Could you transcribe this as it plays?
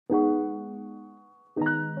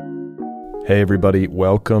Hey everybody,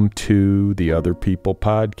 welcome to the Otherppl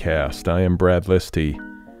podcast. I am Brad Listi,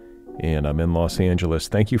 and I'm in Los Angeles.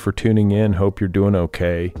 Thank you for tuning in. Hope you're doing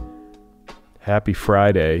okay. Happy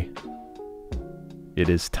Friday. It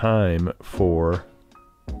is time for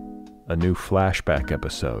a new flashback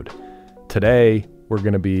episode. Today, we're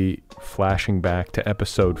going to be flashing back to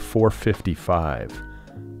episode 455,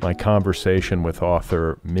 my conversation with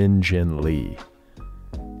author Min Jin Lee.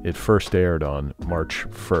 It first aired on March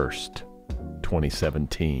 1st,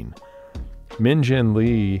 2017. Min Jin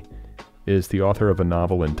Lee is the author of a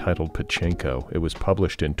novel entitled Pachinko. It was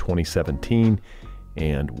published in 2017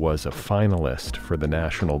 and was a finalist for the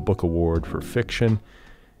National Book Award for Fiction.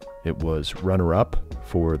 It was runner-up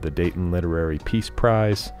for the Dayton Literary Peace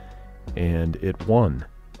Prize, and it won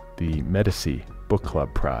the Medici Book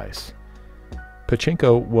Club Prize.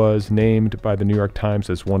 Pachinko was named by the New York Times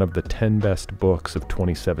as one of the 10 best books of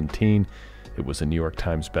 2017. It was a New York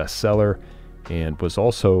Times bestseller and was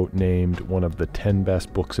also named one of the 10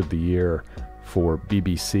 best books of the year for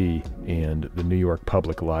BBC and the New York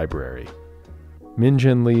Public Library. Min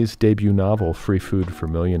Jin Lee's debut novel, Free Food for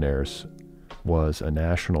Millionaires, was a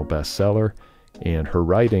national bestseller, and her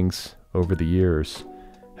writings over the years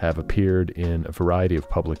have appeared in a variety of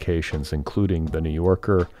publications, including The New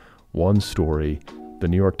Yorker, One Story, the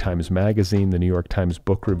New York Times Magazine, the New York Times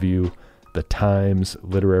Book Review, the Times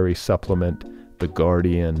Literary Supplement, The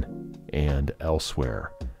Guardian, and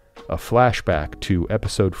elsewhere. A flashback to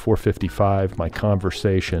episode 455, my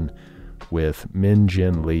conversation with Min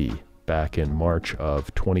Jin Lee back in March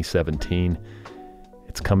of 2017.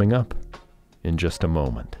 It's coming up in just a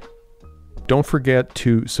moment. Don't forget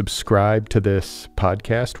to subscribe to this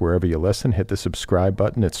podcast wherever you listen. Hit the subscribe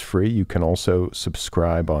button. It's free. You can also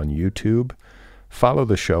subscribe on YouTube. Follow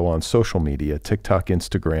the show on social media, TikTok,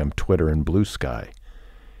 Instagram, Twitter, and Blue Sky.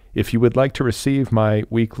 If you would like to receive my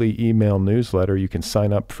weekly email newsletter, you can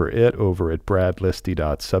sign up for it over at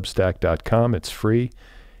bradlisti.substack.com. It's free.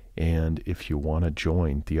 And if you want to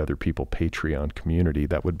join the Otherppl Patreon community,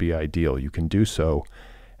 that would be ideal. You can do so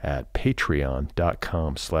at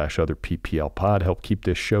patreon.com/otherpplpod. Help keep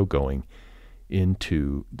this show going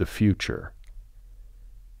into the future.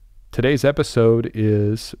 Today's episode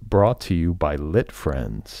is brought to you by Lit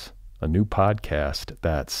Friends, a new podcast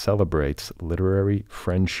that celebrates literary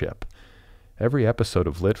friendship. Every episode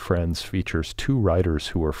of Lit Friends features two writers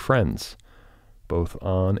who are friends, both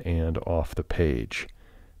on and off the page.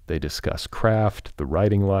 They discuss craft, the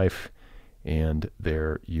writing life, and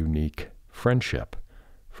their unique friendship.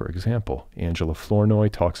 For example, Angela Flournoy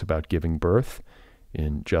talks about giving birth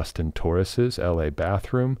in Justin Torres's LA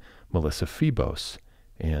bathroom. Melissa Febos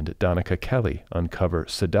and Donica Kelly uncover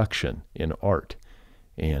seduction in art.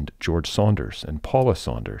 And George Saunders and Paula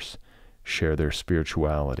Saunders share their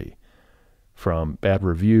spirituality. From bad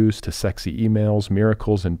reviews to sexy emails,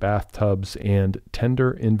 miracles in bathtubs, and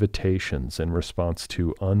tender invitations in response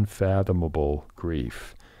to unfathomable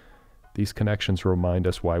grief. These connections remind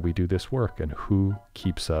us why we do this work and who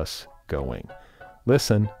keeps us going.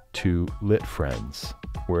 Listen to Lit Friends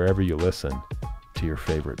wherever you listen to your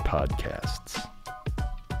favorite podcasts.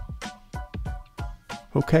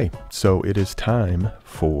 Okay, so it is time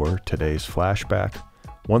for today's flashback.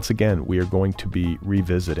 Once again, we are going to be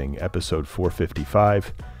revisiting episode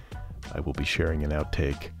 455. I will be sharing an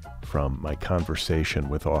outtake from my conversation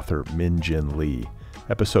with author Min Jin Lee.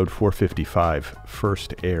 Episode 455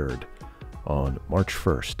 first aired on March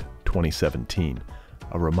 1st, 2017.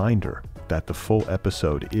 A reminder that the full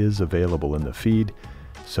episode is available in the feed,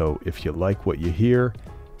 so if you like what you hear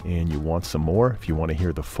and you want some more, if you want to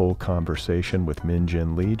hear the full conversation with Min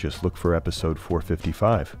Jin Lee, just look for episode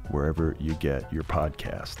 455 wherever you get your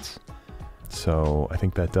podcasts. So I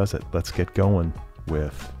think that does it. Let's get going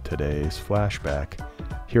with today's flashback.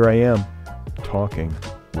 Here I am talking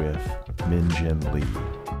with Min Jin Lee.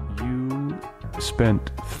 You spent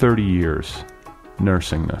 30 years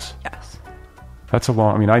nursing this. Yes. That's a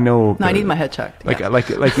long, I know. No, I need my head checked. Like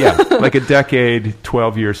a decade,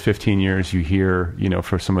 12 years, 15 years, you hear,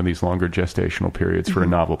 for some of these longer gestational periods for a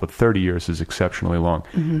novel, but 30 years is exceptionally long.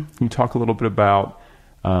 Can you talk a little bit about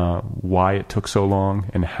why it took so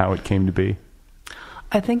long and how it came to be?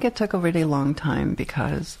 I think it took a really long time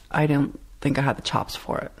because I didn't think I had the chops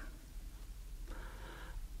for it.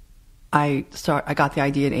 I got the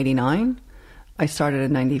idea in 89. I started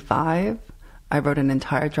in 95. I wrote an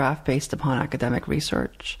entire draft based upon academic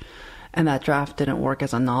research, and that draft didn't work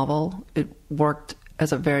as a novel. It worked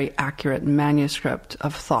as a very accurate manuscript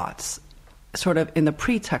of thoughts, sort of in the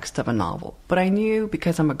pretext of a novel. But I knew,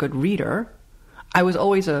 because I'm a good reader, I was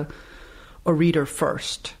always a reader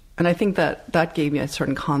first. And I think that gave me a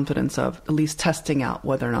certain confidence of at least testing out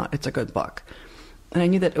whether or not it's a good book. And I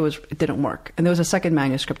knew that it didn't work. And there was a second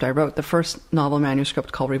manuscript I wrote. The first novel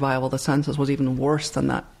manuscript called Revival of the Senses was even worse than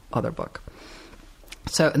that other book.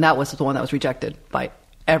 And that was the one that was rejected by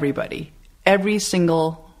everybody. Every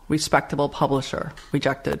single respectable publisher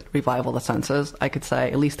rejected Revival of the Senses. I could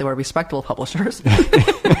say at least they were respectable publishers.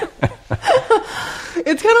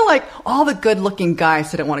 It's kind of like all the good-looking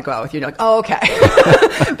guys didn't want to go out with you. You're like, oh, okay.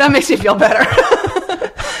 That makes me feel better.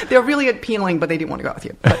 They're really appealing, but they didn't want to go out with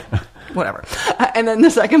you. But whatever. And then the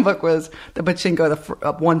second book was the Pachinko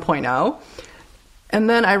 1.0. And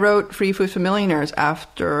then I wrote Free Food for Millionaires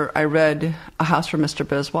after I read A House for Mr.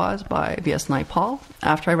 Biswas by V.S. Naipaul.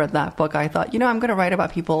 After I read that book, I thought, I'm going to write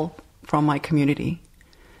about people from my community.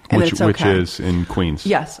 And it's okay. Which is in Queens.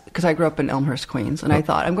 Yes, because I grew up in Elmhurst, Queens. And I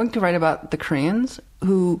thought, I'm going to write about the Koreans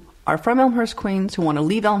who are from Elmhurst, Queens, who want to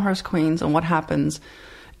leave Elmhurst, Queens, and what happens.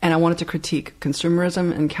 And I wanted to critique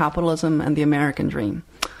consumerism and capitalism and the American dream.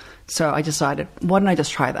 So I decided, why don't I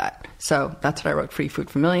just try that? So that's what I wrote, Free Food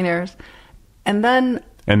for Millionaires. And then...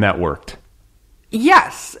 And that worked.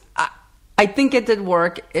 Yes. I think it did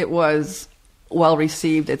work. It was well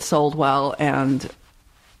received. It sold well. And...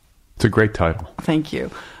 It's a great title. Thank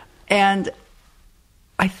you. And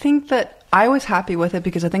I think that I was happy with it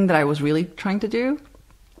because the thing that I was really trying to do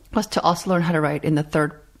was to also learn how to write in the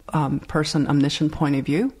third person omniscient point of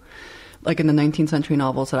view, like in the 19th century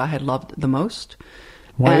novels that I had loved the most.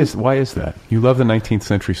 Why is that? You love the 19th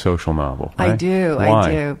century social novel, right? I do. Why?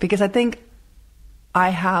 I do. Because I think I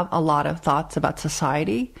have a lot of thoughts about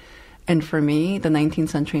society. And for me, the 19th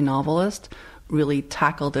century novelist really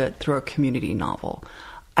tackled it through a community novel.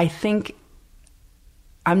 I think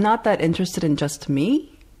I'm not that interested in just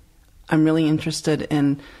me. I'm really interested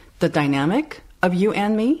in the dynamic of you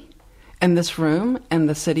and me, and this room, and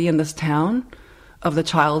the city, and this town, of the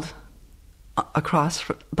child across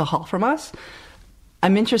the hall from us.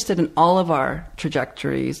 I'm interested in all of our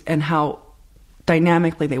trajectories and how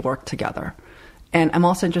dynamically they work together. And I'm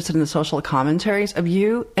also interested in the social commentaries of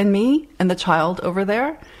you and me and the child over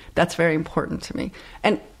there. That's very important to me.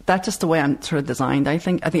 And that's just the way I'm sort of designed. I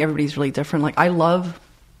think everybody's really different. Like, I love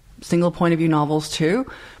single point of view novels too,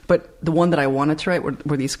 but the one that I wanted to write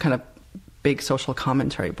were these kind of big social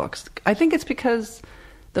commentary books. I think it's because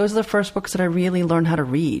those are the first books that I really learned how to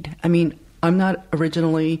read. I mean, I'm not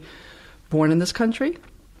originally born in this country,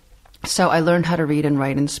 so I learned how to read and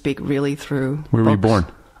write and speak really through Where were you born?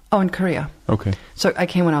 Oh, in Korea. Okay. So I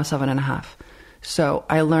came when I was 7.5. So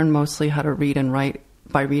I learned mostly how to read and write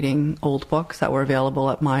by reading old books that were available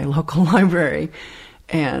at my local library.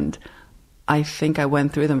 And I think I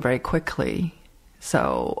went through them very quickly.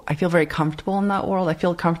 So I feel very comfortable in that world. I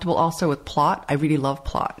feel comfortable also with plot. I really love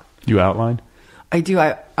plot. You outline? I do.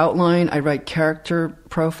 I outline. I write character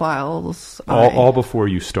profiles. All before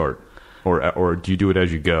you start? Or do you do it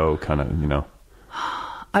as you go, kind of,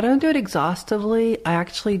 I don't do it exhaustively. I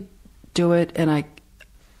actually do it, and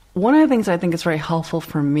one of the things I think is very helpful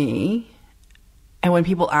for me, and when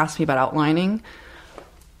people ask me about outlining,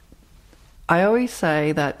 I always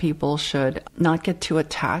say that people should not get too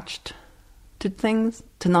attached to things,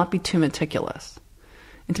 to not be too meticulous,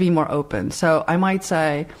 and to be more open. So I might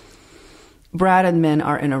say, Brad and Min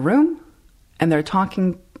are in a room, and they're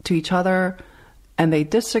talking to each other, and they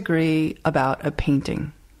disagree about a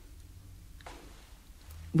painting.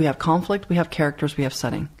 We have conflict, we have characters, we have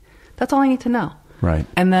setting. That's all I need to know. Right.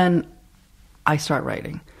 And then I start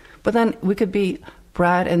writing. But then we could be,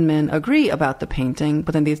 Brad and Min agree about the painting,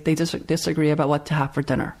 but then they disagree about what to have for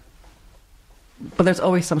dinner. But there's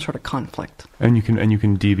always some sort of conflict. And you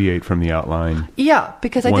can deviate from the outline. Yeah,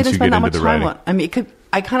 because I didn't spend that much time on it. I mean,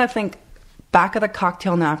 I kind of think back of the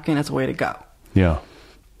cocktail napkin is the way to go. Yeah.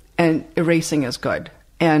 And erasing is good.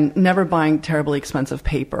 And never buying terribly expensive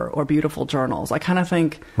paper or beautiful journals. I kind of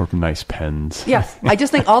think... Or nice pens. Yes. I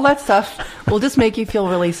just think all that stuff will just make you feel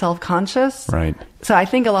really self-conscious. Right. So I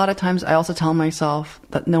think a lot of times I also tell myself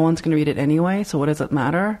that no one's going to read it anyway, so what does it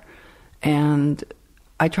matter? And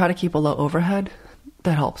I try to keep a low overhead.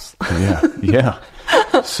 That helps. Yeah.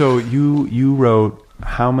 So you wrote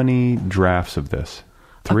how many drafts of this?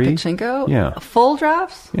 3? Of Pachinko? Yeah. Full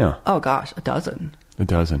drafts? Yeah. Oh, gosh, a dozen. A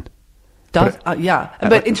dozen. Yeah.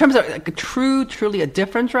 But in terms of like a truly a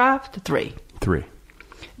different draft, 3. 3.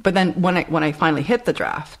 But then when I finally hit the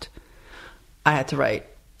draft, I had to write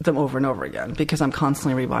them over and over again because I'm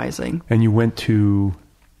constantly revising. And you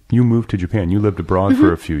moved to Japan. You lived abroad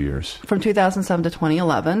for a few years. From 2007 to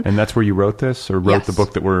 2011. And that's where you wrote this, or wrote the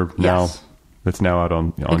book that that's now out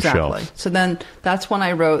on shelves? So then that's when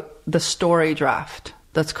I wrote the story draft.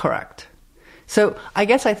 That's correct. So I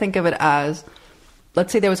guess I think of it as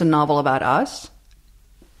let's say there was a novel about us,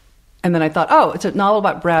 and then I thought, oh, it's a novel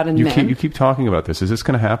about Brad and Min. You keep talking about this. Is this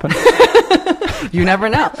going to happen? You never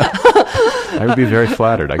know. I would be very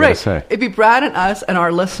flattered, I got to say. It'd be Brad and us and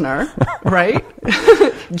our listener, right?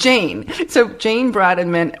 Jane. So Jane, Brad,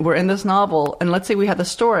 and Min were in this novel, and let's say we had the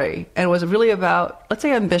story, and it was really about, let's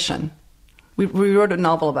say, ambition. We wrote a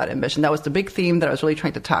novel about ambition. That was the big theme that I was really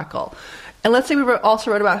trying to tackle. And let's say we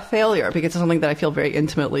also wrote about failure, because it's something that I feel very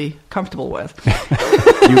intimately comfortable with.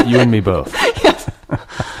 you and me both. Yes.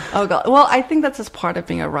 Oh, God. Well, I think that's just part of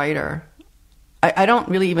being a writer. I don't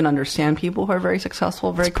really even understand people who are very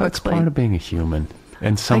successful very quickly. It's part of being a human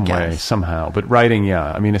in some way, somehow. But writing,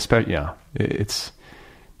 yeah. I mean, there's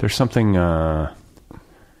something...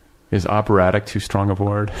 Is operatic too strong a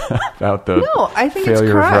word about the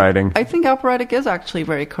failure of writing? I think operatic is actually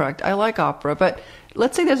very correct. I like opera, but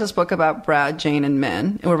let's say there's this book about Brad, Jane, and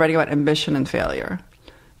Min, and we're writing about ambition and failure.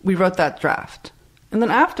 We wrote that draft. And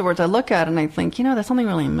then afterwards, I look at it and I think, there's something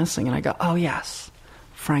really missing. And I go, oh, yes,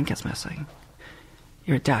 Frank is missing.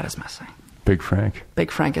 Your dad is missing. Big Frank. Big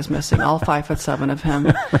Frank is missing, all 5'7" of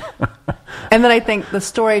him. And then I think the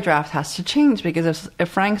story draft has to change, because if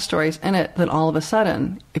Frank's story's in it, then all of a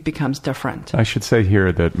sudden it becomes different. I should say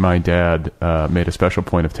here that my dad made a special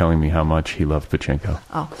point of telling me how much he loved Pachinko.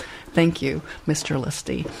 Oh, thank you, Mr.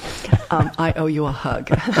 Listi. I owe you a hug.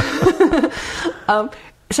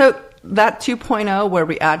 So that 2.0 where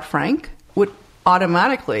we add Frank would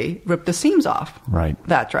automatically rip the seams off. Right.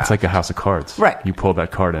 That draft. It's like a house of cards. Right. You pull that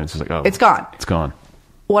card and it's just like, oh. It's gone. It's gone.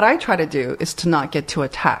 What I try to do is to not get too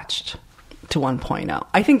attached to 1.0.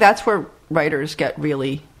 I think that's where writers get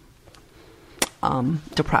really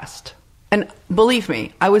depressed. And believe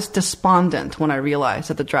me, I was despondent when I realized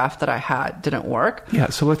that the draft that I had didn't work. Yeah,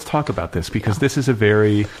 so let's talk about this, because this is a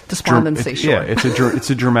very... Despondency, sure. Yeah, it's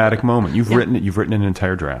a dramatic moment. You've written an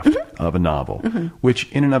entire draft of a novel, which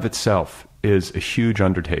in and of itself is a huge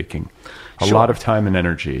undertaking. A lot of time and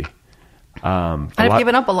energy. I've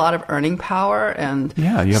given up a lot of earning power and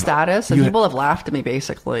status, and people have laughed at me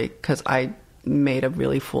basically because I made a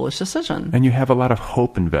really foolish decision. And you have a lot of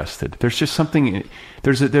hope invested. There's just something,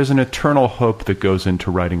 there's an eternal hope that goes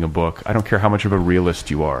into writing a book. I don't care how much of a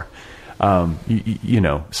realist you are.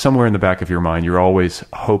 Somewhere in the back of your mind, you're always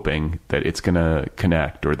hoping that it's going to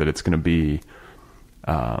connect, or that it's going to be...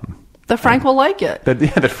 that Frank will like it.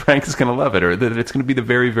 That Frank is going to love it, or that it's going to be the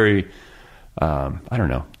very, very... I don't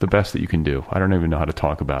know, the best that you can do. I don't even know how to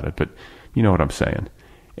talk about it, but you know what I'm saying.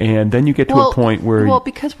 And then you get to a point where... Well,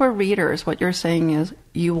 because we're readers, what you're saying is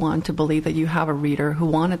you want to believe that you have a reader who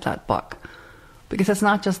wanted that book. Because it's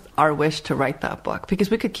not just our wish to write that book. Because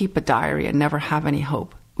we could keep a diary and never have any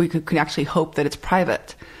hope. We could actually hope that it's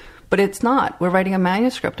private. But it's not. We're writing a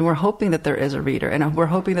manuscript, and we're hoping that there is a reader. And we're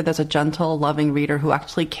hoping that there's a gentle, loving reader who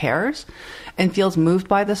actually cares and feels moved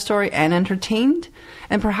by the story and entertained,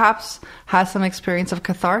 and perhaps has some experience of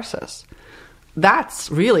catharsis. That's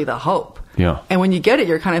really the hope. Yeah. And when you get it,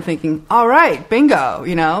 you're kind of thinking, all right, bingo,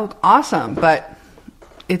 awesome. But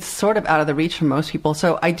it's sort of out of the reach for most people.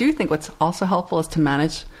 So I do think what's also helpful is to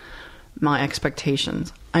manage my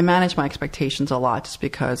expectations. I manage my expectations a lot just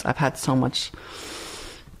because I've had so much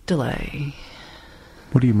delay.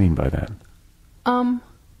 What do you mean by that?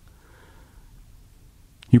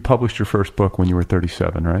 You published your first book when you were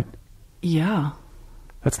 37, right? Yeah.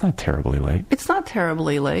 That's not terribly late. It's not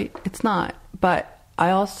terribly late. It's not. But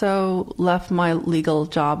I also left my legal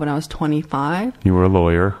job when I was 25. You were a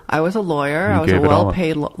lawyer. I was a lawyer. I was a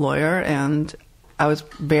well-paid lawyer, and I was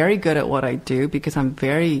very good at what I do because I'm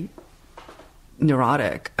very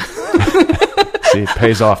neurotic. See, it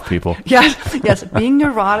pays off, people. Yes. Being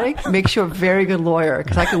neurotic makes you a very good lawyer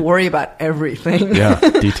because I can worry about everything. Yeah,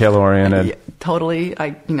 detail-oriented. Totally.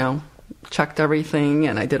 I, checked everything,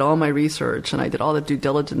 and I did all my research, and I did all the due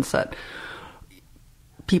diligence that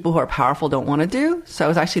people who are powerful don't want to do. So I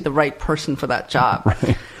was actually the right person for that job.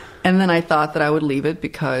 Right. And then I thought that I would leave it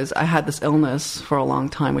because I had this illness for a long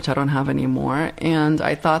time, which I don't have anymore. And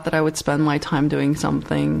I thought that I would spend my time doing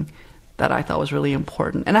something that I thought was really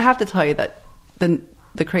important. And I have to tell you that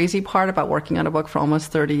the crazy part about working on a book for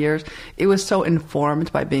almost 30 years, it was so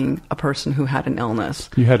informed by being a person who had an illness.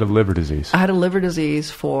 You had a liver disease. I had a liver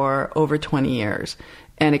disease for over 20 years.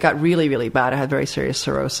 And it got really, really bad. I had very serious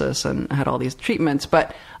cirrhosis and I had all these treatments.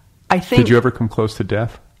 But I think... Did you ever come close to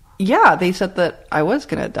death? Yeah, they said that I was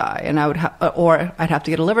going to die, and I would or I'd have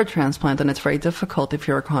to get a liver transplant, and it's very difficult if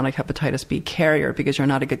you're a chronic hepatitis B carrier because you're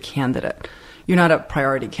not a good candidate. You're not a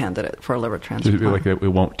priority candidate for a liver transplant. Does it feel like it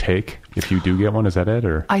won't take if you do get one? Is that it?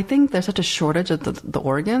 Or I think there's such a shortage of the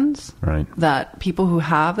organs, right, that people who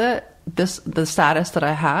have the status that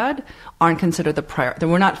I had aren't considered the priority.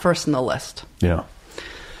 We're not first in the list. Yeah.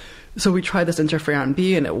 So we tried this interferon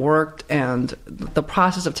B and it worked. And the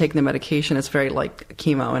process of taking the medication is very like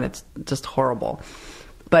chemo and it's just horrible.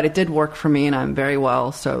 But it did work for me and I'm very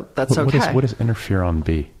well. So that's okay. What is interferon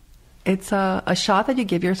B? It's a shot that you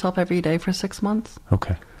give yourself every day for 6 months.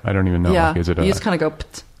 Okay. I don't even know. Yeah. Like, is it you just kind of go,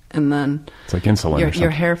 p't, and then it's like insulin or something. Your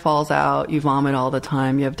hair falls out. You vomit all the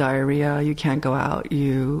time. You have diarrhea. You can't go out.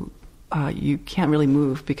 You can't really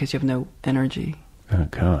move because you have no energy. Oh,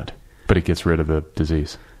 God. But it gets rid of the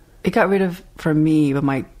disease. It got rid of, for me, but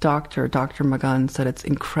my doctor, Dr. Magun, said it's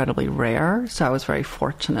incredibly rare. So I was very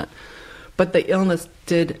fortunate. But the illness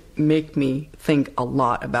did make me think a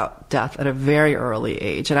lot about death at a very early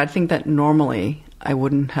age. And I think that normally I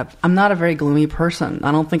wouldn't have. I'm not a very gloomy person.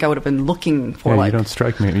 I don't think I would have been looking for you don't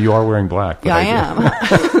strike me. You are wearing black. Yeah, I am.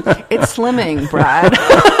 It's slimming, Brad.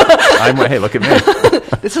 Hey, look at me.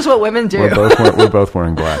 This is what women do. We're both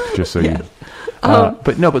wearing black, just so yes. you...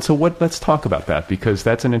 let's talk about that, because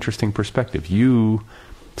that's an interesting perspective. You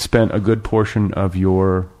spent a good portion of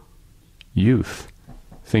your youth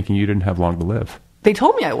thinking you didn't have long to live. They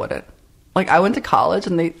told me I wouldn't. Like, I went to college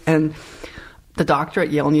and the doctor at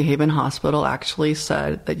Yale New Haven Hospital actually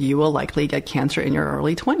said that you will likely get cancer in your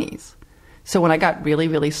early 20s. So when I got really,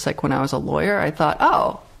 really sick when I was a lawyer, I thought,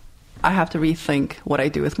 I have to rethink what I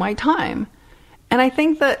do with my time. And I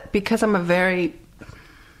think that because I'm very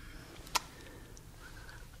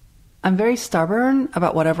stubborn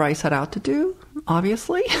about whatever I set out to do,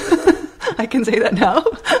 obviously. I can say that now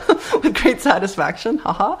with great satisfaction.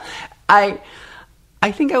 Haha. I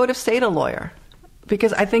think I would have stayed a lawyer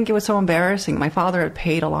because I think it was so embarrassing. My father had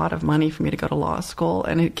paid a lot of money for me to go to law school,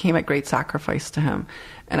 and it came at great sacrifice to him.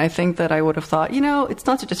 And I think that I would have thought, it's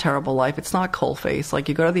not such a terrible life. It's not coalface. Like,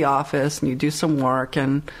 you go to the office and you do some work,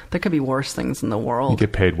 and there could be worse things in the world. You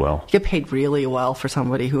get paid well. You get paid really well for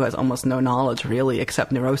somebody who has almost no knowledge, really,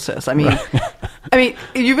 except neurosis. I mean,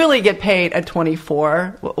 you really get paid at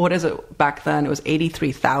 24. What is it back then? It was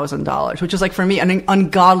 $83,000, which is, like, for me, an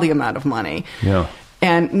ungodly amount of money. Yeah.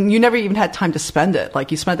 And you never even had time to spend it. Like,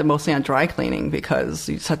 you spent it mostly on dry cleaning because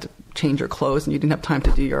you just had to change your clothes and you didn't have time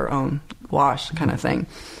to do your own wash kind of thing.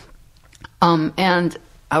 And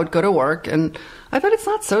I would go to work and I thought it's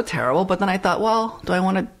not so terrible. But then I thought, well, do I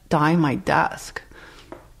want to die in my desk?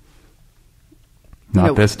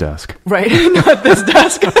 Not this desk. Right. Not this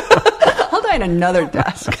desk. I'll die in another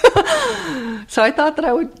desk. So I thought that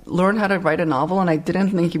I would learn how to write a novel, and I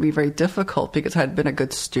didn't think it'd be very difficult because I had been a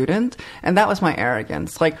good student, and that was my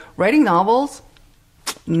arrogance. Like, writing novels,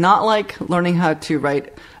 not like learning how to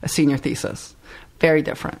write a senior thesis. Very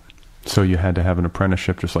different. So you had to have an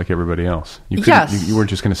apprenticeship just like everybody else. Yes. You weren't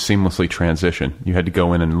just going to seamlessly transition. You had to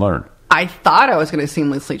go in and learn. I thought I was going to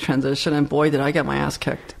seamlessly transition, and boy, did I get my ass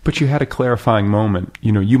kicked. But you had a clarifying moment.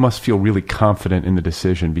 You must feel really confident in the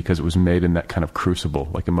decision because it was made in that kind of crucible,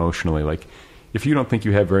 like emotionally. Like, if you don't think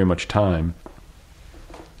you have very much time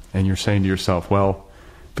and you're saying to yourself, well,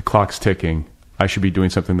 the clock's ticking, I should be doing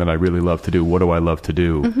something that I really love to do. What do I love to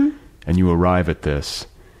do? Mm-hmm. And you arrive at this.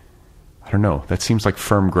 I don't know. That seems like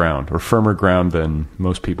firm ground, or firmer ground than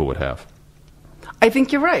most people would have. I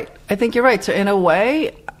think you're right. So in a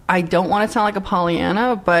way, I don't want to sound like a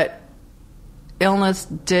Pollyanna, but illness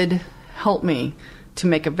did help me to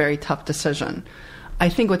make a very tough decision. I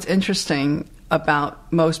think what's interesting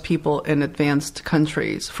about most people in advanced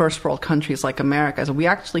countries, first world countries like America, is we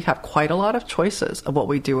actually have quite a lot of choices of what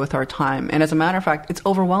we do with our time. And as a matter of fact, it's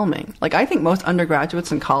overwhelming. Like, I think most undergraduates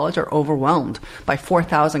in college are overwhelmed by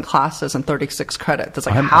 4,000 classes and 36 credits. It's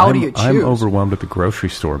like, how do you choose? I'm overwhelmed at the grocery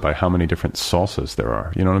store by how many different salsas there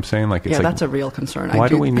are. You know what I'm saying? Like, it's like, that's a real concern. Why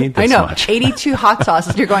do we need this much? 82 hot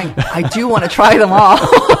sauces. You're going, I do want to try them all.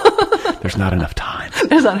 There's not enough time.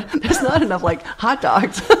 There's not enough, like, hot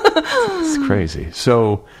dogs. It's crazy.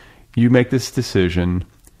 So you make this decision.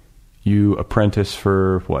 You apprentice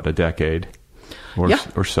for, what, a decade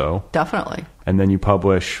or so? Definitely. And then you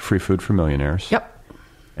publish Free Food for Millionaires. Yep.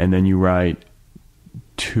 And then you write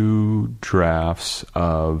 2 drafts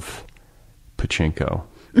of Pachinko.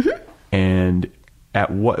 Mm-hmm. And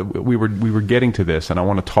at what we were getting to this, and I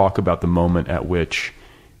want to talk about the moment at which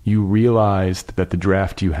you realized that the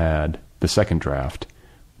draft you had, the second draft,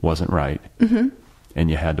 wasn't right, mm-hmm. and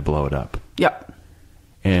you had to blow it up. Yep.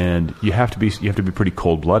 And you have to be pretty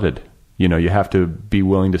cold-blooded. You have to be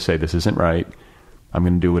willing to say, this isn't right. I'm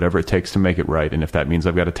going to do whatever it takes to make it right. And if that means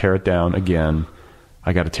I've got to tear it down again,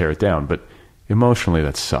 I got to tear it down. But emotionally,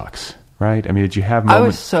 that sucks, right? I mean, did you have moments? I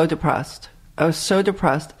was so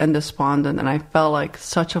depressed. And despondent, and I felt like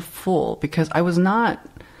such a fool because I wasn't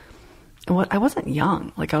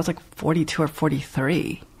young. Like, I was like 42 or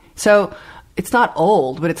 43. So it's not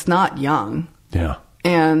old, but it's not young. Yeah.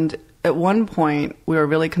 And at one point, we were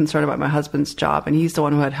really concerned about my husband's job, and he's the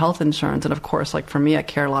one who had health insurance. And of course, like for me, I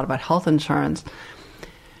care a lot about health insurance.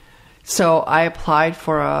 So I applied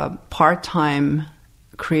for a part-time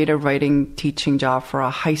creative writing teaching job for a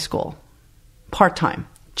high school, part-time,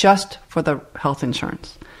 just for the health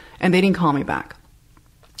insurance. And they didn't call me back.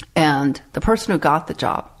 And the person who got the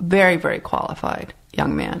job, very, very qualified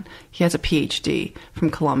young man, he has a PhD from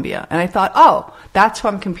Columbia. And I thought, oh, that's who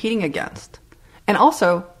I'm competing against. And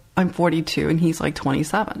also, I'm 42 and he's like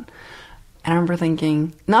 27. And I remember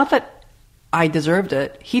thinking, not that I deserved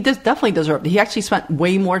it. He definitely deserved it. He actually spent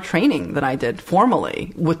way more training than I did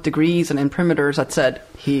formally with degrees and imprimaturs that said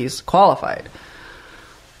he's qualified.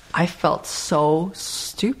 I felt so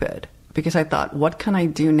stupid because I thought, what can I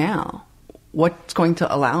do now? What's going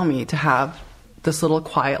to allow me to have this little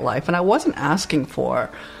quiet life? And I wasn't asking for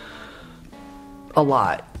a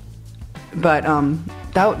lot, but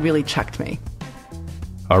that really checked me.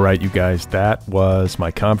 All right, you guys, that was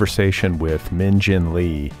my conversation with Min Jin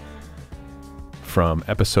Lee from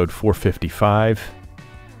episode 455.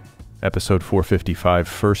 Episode 455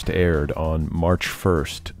 first aired on March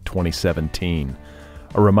 1st, 2017.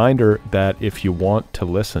 A reminder that if you want to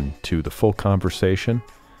listen to the full conversation,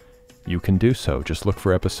 you can do so. Just look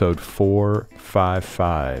for episode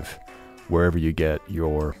 455 wherever you get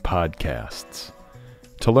your podcasts.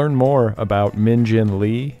 To learn more about Min Jin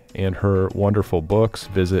Lee and her wonderful books,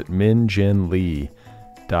 visit minjinlee.com.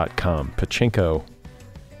 Pachinko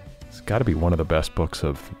has got to be one of the best books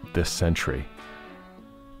of this century.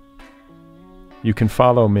 You can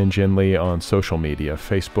follow Min Jin Lee on social media,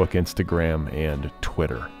 Facebook, Instagram, and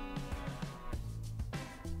Twitter.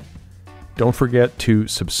 Don't forget to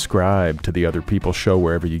subscribe to the Otherppl Show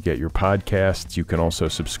wherever you get your podcasts. You can also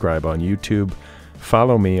subscribe on YouTube.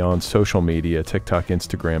 Follow me on social media, TikTok,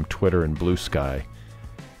 Instagram, Twitter, and Blue Sky.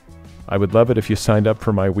 I would love it if you signed up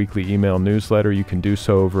for my weekly email newsletter. You can do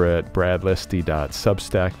so over at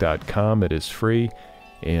bradlisti.substack.com. It is free.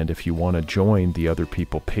 And if you want to join the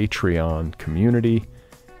Otherppl Patreon community,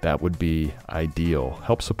 that would be ideal.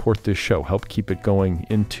 Help support this show. Help keep it going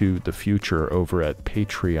into the future over at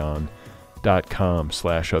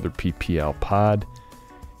patreon.com/otherpplpod.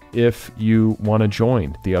 If you want to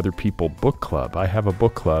join the Otherppl Book Club, I have a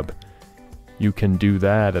book club. You can do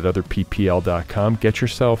that at otherppl.com. Get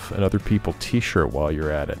yourself an Otherppl t-shirt while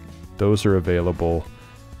you're at it. Those are available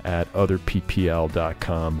at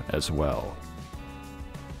otherppl.com as well.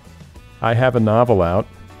 I have a novel out.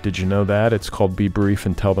 Did you know that? It's called Be Brief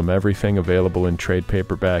and Tell Them Everything, available in trade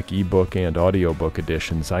paperback, ebook, and audiobook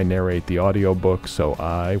editions. I narrate the audiobook, so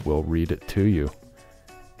I will read it to you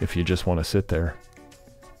if you just want to sit there.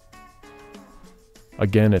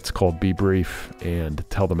 Again, it's called Be Brief and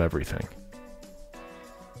Tell Them Everything.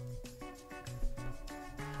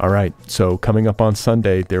 All right, so coming up on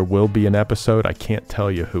Sunday, there will be an episode. I can't tell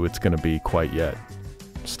you who it's going to be quite yet.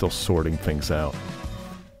 Still sorting things out.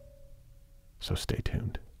 So stay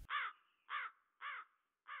tuned.